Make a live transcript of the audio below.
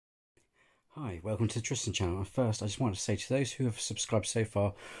Hi, welcome to the Tristan channel. First, I just want to say to those who have subscribed so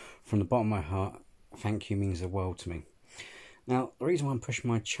far, from the bottom of my heart, thank you, means the world to me. Now, the reason why I'm pushing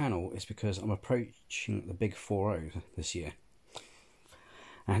my channel is because I'm approaching the big 4-0 this year.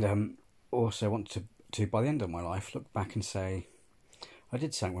 And also want to, by the end of my life, look back and say, I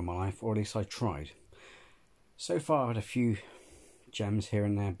did something with my life, or at least I tried. So far, I've had a few gems here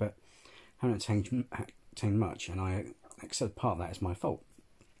and there, but haven't attained much, and I accept part of that is my fault.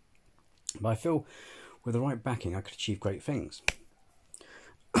 But I feel with the right backing I could achieve great things.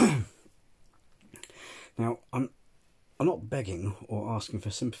 Now, I'm not begging or asking for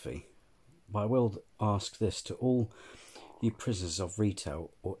sympathy, but I will ask this to all you prisoners of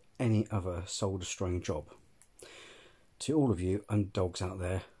retail or any other soul-destroying job. To all of you underdogs out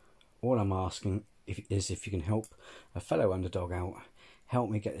there, all I'm asking is if you can help a fellow underdog out, help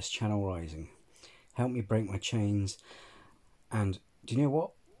me get this channel rising, help me break my chains, and do you know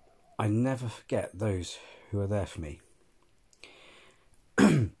what? I never forget those who are there for me.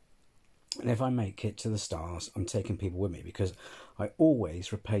 And if I make it to the stars, I'm taking people with me, because I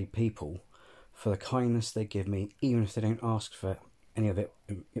always repay people for the kindness they give me, even if they don't ask for any of it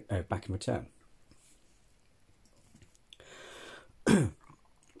back in return.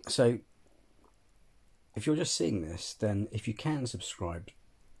 So, if you're just seeing this, then if you can subscribe,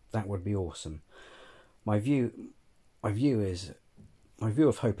 that would be awesome. My view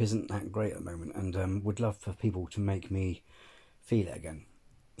of hope isn't that great at the moment, and would love for people to make me feel it again,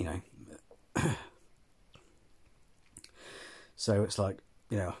 you know. So it's like,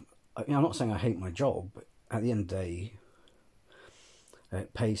 I'm not saying I hate my job, but at the end of the day,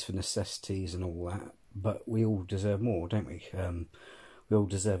 it pays for necessities and all that, but we all deserve more, don't we? We all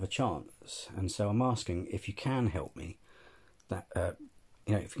deserve a chance, and so I'm asking if you can help me, that if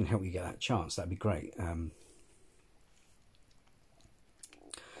you can help me get that chance, that'd be great.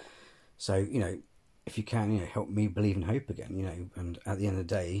 So, if you can, help me believe in hope again, and at the end of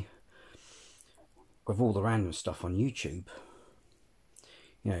the day, with all the random stuff on YouTube,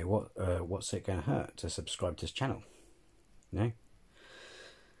 what's it going to hurt to subscribe to this channel,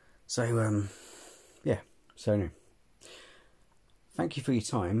 So, so anyway, thank you for your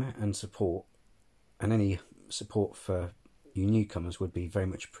time and support, and any support for you newcomers would be very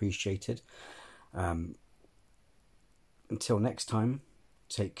much appreciated. Until next time,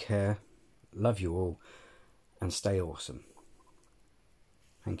 take care. Love you all, and stay awesome.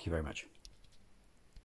 Thank you very much.